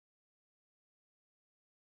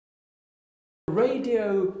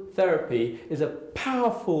Radiotherapy is a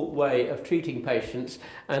powerful way of treating patients,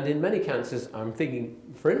 and in many cancers, I'm thinking,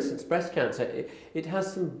 for instance, breast cancer, it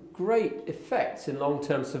has some great effects in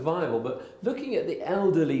long-term survival. But looking at the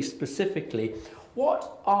elderly specifically,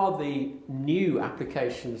 what are the new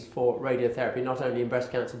applications for radiotherapy, not only in breast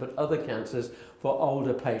cancer, but other cancers for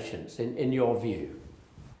older patients, in your view?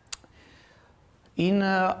 In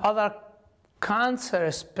other cancer,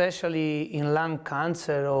 especially in lung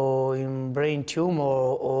cancer or in brain tumor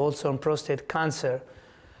or also in prostate cancer,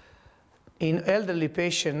 in elderly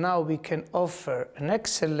patients now we can offer an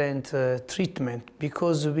excellent treatment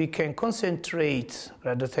because we can concentrate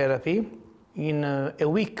radiotherapy in a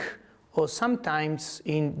week or sometimes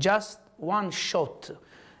in just one shot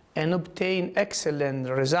and obtain excellent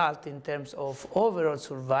result in terms of overall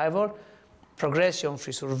survival,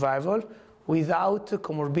 progression-free survival without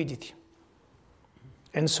comorbidity.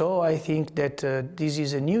 And so I think that this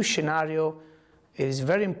is a new scenario. It is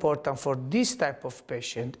very important for this type of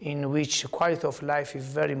patient in which quality of life is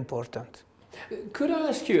very important. Could I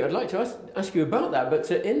ask you, I'd like to ask you about that,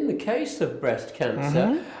 but in the case of breast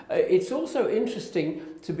cancer, it's also interesting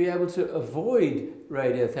to be able to avoid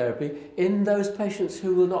radiotherapy in those patients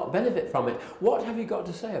who will not benefit from it. What have you got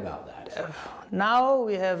to say about that? Now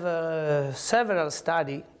we have several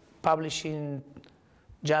studies published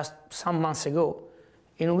just some months ago,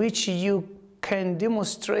 in which you can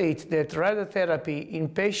demonstrate that radiotherapy in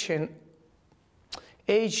patients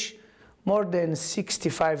age more than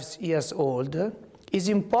 65 years old is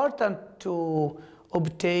important to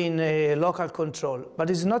obtain a local control,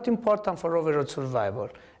 but it's not important for overall survival.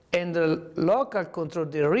 And the local control,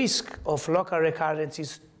 the risk of local recurrence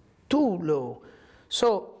is too low.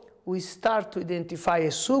 So we start to identify a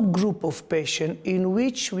subgroup of patients in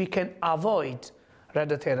which we can avoid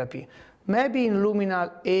radiotherapy. Maybe in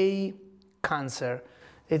luminal A cancer,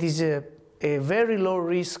 it is a very low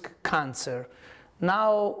risk cancer.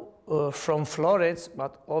 Now from Florence,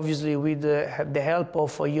 but obviously with the help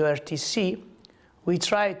of URTC, we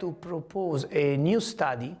try to propose a new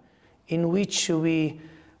study in which we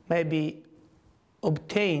maybe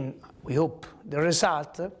obtain, we hope, the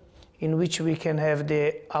result in which we can have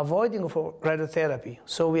the avoiding of radiotherapy.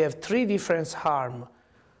 So we have three different arms: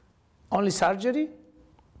 only surgery,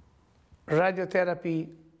 radiotherapy,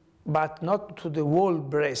 but not to the whole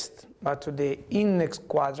breast, but to the index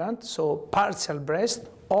quadrant, so partial breast,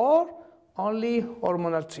 or only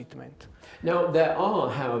hormonal treatment. Now, there are,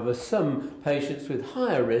 however, some patients with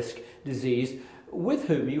higher risk disease with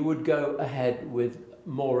whom you would go ahead with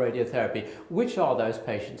more radiotherapy. Which are those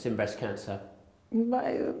patients in breast cancer?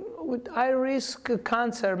 With high-risk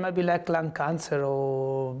cancer, maybe like lung cancer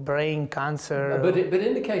or brain cancer. But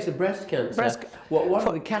in the case of breast cancer, what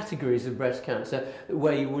are the categories of breast cancer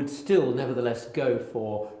where you would still nevertheless go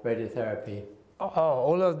for radiotherapy? Oh,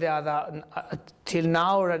 all of the other, till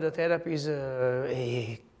now radiotherapy is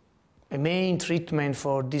a main treatment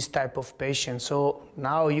for this type of patient. So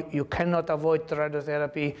now you cannot avoid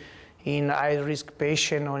radiotherapy in high-risk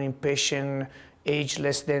patient or in patient age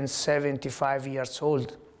less than 75 years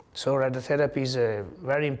old. So radiotherapy is a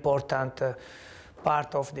very important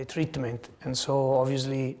part of the treatment. And so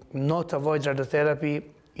obviously not avoid radiotherapy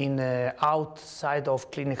in outside of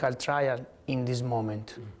clinical trial in this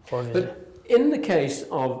moment. But in the case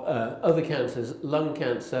of other cancers, lung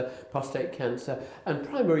cancer, prostate cancer, and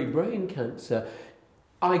primary brain cancer,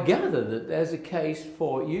 I gather that there's a case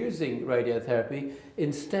for using radiotherapy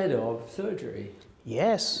instead of surgery.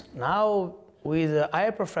 Yes, now with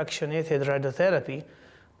hyperfractionated radiotherapy,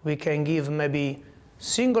 we can give maybe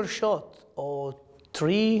single shot or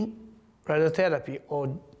 3 radiotherapy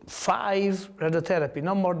or 5 radiotherapy,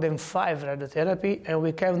 no more than 5 radiotherapy, and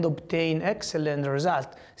we can obtain excellent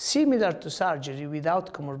result, similar to surgery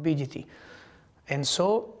without comorbidity. And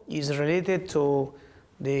so is related to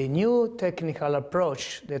the new technical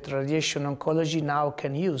approach that radiation oncology now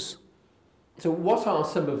can use. So what are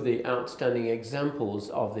some of the outstanding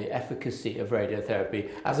examples of the efficacy of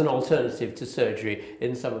radiotherapy as an alternative to surgery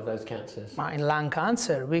in some of those cancers? In lung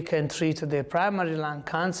cancer, we can treat the primary lung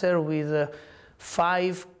cancer with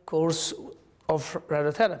 5 courses of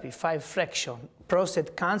radiotherapy, 5 fractions.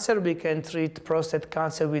 Prostate cancer, we can treat prostate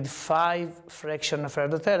cancer with 5 fractions of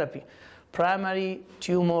radiotherapy. Primary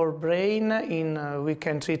tumor brain, we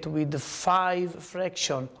can treat with 5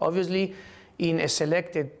 fractions. Obviously, in a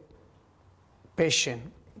selected patient,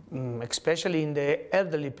 especially in the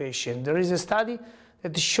elderly patient. There is a study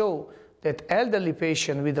that shows that elderly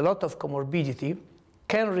patients with a lot of comorbidity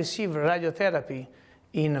can receive radiotherapy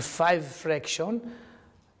in 5 fractions,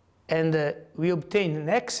 and we obtain an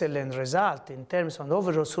excellent result in terms of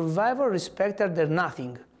overall survival respected than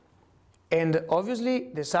nothing. And obviously,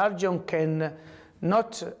 the surgeon can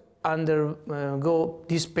not undergo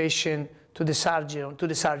this patient to the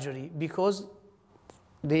surgery because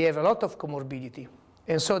they have a lot of comorbidity.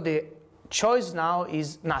 And so the choice now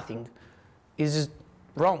is nothing. Is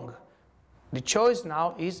wrong. The choice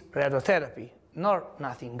now is radiotherapy, not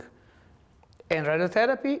nothing. And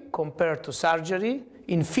radiotherapy, compared to surgery,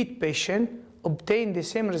 in fit patient, obtain the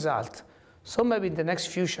same result. So maybe in the next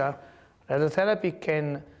future, radiotherapy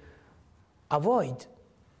can avoid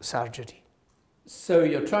surgery. So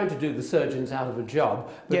you're trying to do the surgeons out of a job,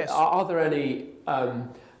 but yes. Are there any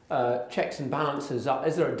checks and balances?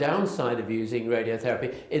 Is there a downside of using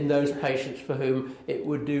radiotherapy in those patients for whom it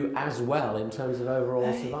would do as well in terms of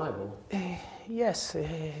overall survival? Yes,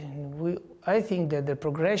 I think that the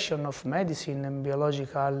progression of medicine and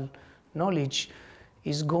biological knowledge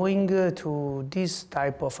is going to this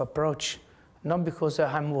type of approach, not because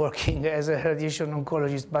I'm working as a radiation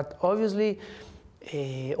oncologist, but obviously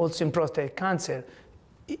also in prostate cancer.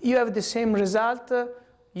 You have the same result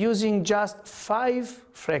using just 5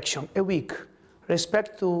 fractions a week,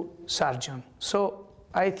 respect to surgeon. So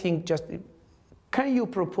I think just, can you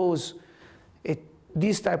propose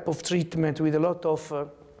this type of treatment with a lot of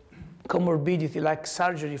comorbidity like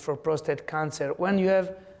surgery for prostate cancer when you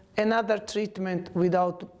have another treatment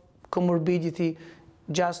without comorbidity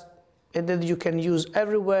and that you can use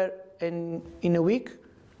everywhere and in a week?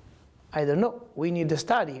 I don't know. We need a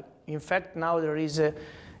study. In fact, now there is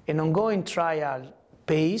an ongoing trial,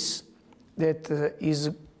 PACE, that is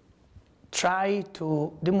try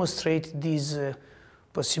to demonstrate this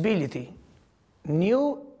possibility.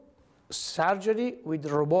 New surgery with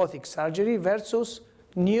robotic surgery versus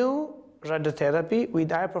new radiotherapy with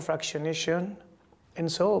hyperfractionation.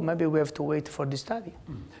 And so maybe we have to wait for the study.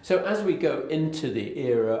 So as we go into the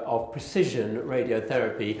era of precision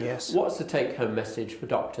radiotherapy, yes. What's the take-home message for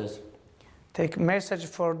doctors? Take message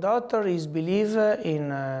for doctor is believe in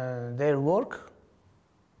their work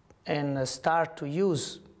and start to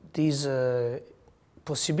use this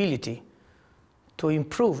possibility to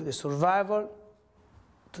improve the survival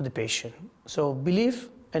to the patient. So believe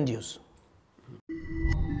and use.